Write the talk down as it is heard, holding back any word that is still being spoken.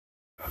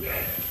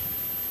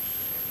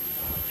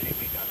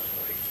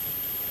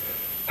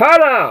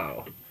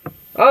Hello!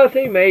 I'll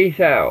see me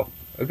so.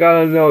 I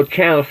got a little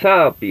channel shout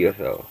out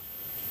so.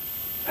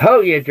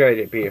 Hope you enjoyed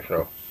it,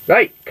 so.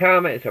 Like,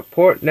 comment,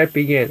 support, let's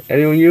begin.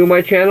 Anyone new to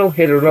my channel,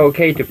 hit the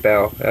notification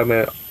bell. I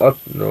mean,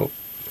 no.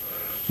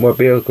 More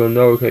beautiful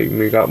notification,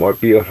 we got more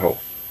beautiful.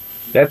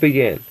 Let's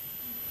begin.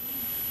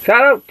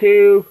 Shout out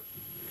to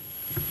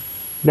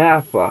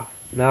LAFTA.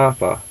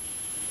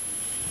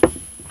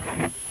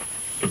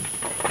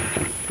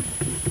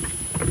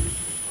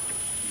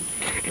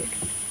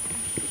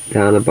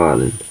 Down the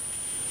bottom.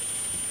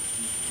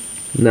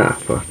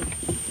 LAFTA.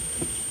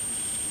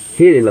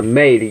 He's an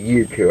amazing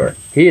YouTuber.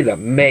 He's an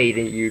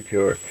amazing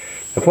YouTuber.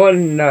 I'm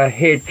putting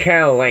his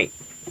channel link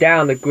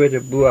down the grizzly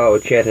below,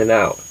 check it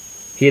out.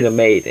 He's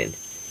amazing.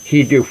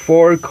 He do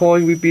 4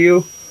 coin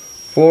review,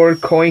 4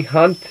 coin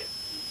hunt,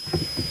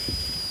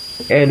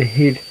 and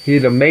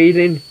he's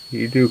amazing.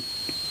 He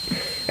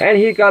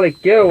got a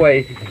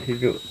giveaway he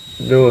do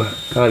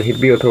on his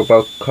video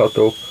about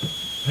couple.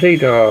 I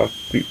think a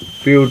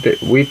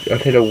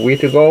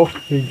week ago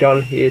he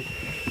done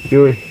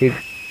doing his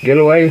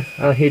giveaway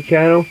on his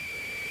channel.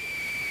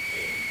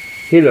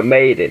 He's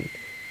amazing.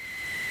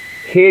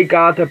 He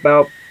got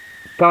about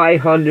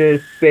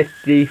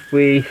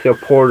 553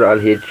 supporters on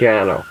his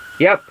channel.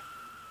 Yep,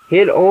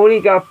 he only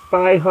got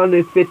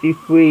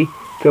 553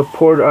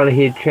 supporters on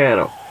his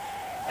channel.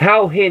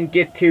 How he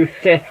get to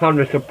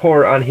 600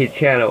 support on his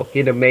channel?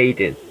 He's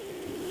amazing.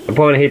 I'm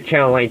putting his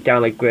channel link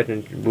down the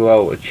description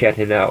below and check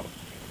it out.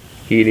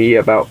 He need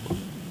about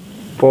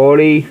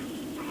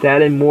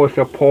 47 more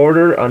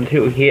supporters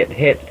until he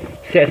hit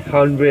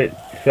 600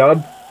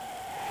 subs.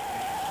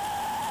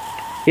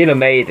 He's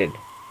amazing.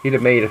 He's an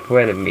amazing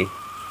friend of me.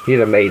 He's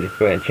an amazing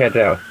friend. Check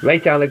it out.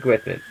 Right down the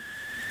description.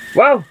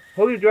 Well,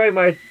 hope you enjoyed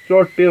my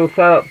short video.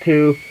 Shout out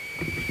to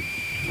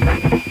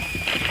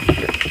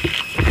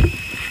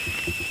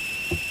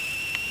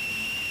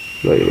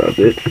sorry about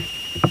this.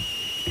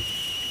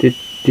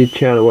 This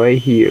channel right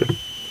here.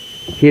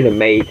 He's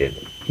amazing.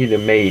 He's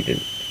amazing.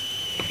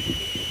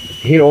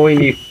 He only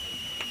needs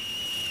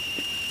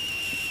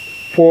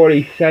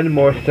 47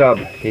 more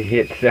subs to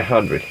hit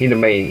 100. He's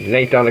amazing.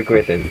 Link down the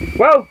description.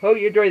 Well, hope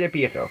you enjoyed the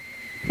video.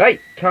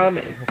 Like,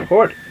 comment, and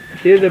support.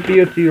 Share the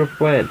video to your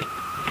friends.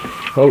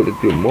 Hope to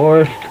do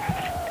more.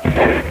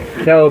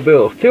 Tell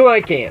bills too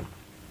I can.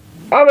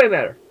 Always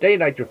matter. Stay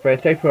like your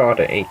friends, stay for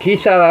author, and keep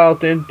shout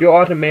out and do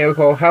author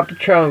miracle, help the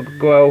channel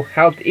grow,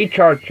 help each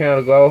other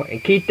channel grow,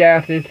 and keep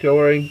dancing,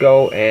 soaring,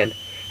 go, and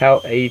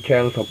help each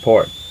channel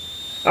support.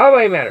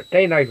 Always matter.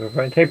 Stay like your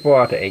friends, stay for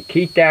author, and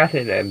keep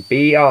dancing and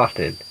be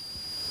awesome.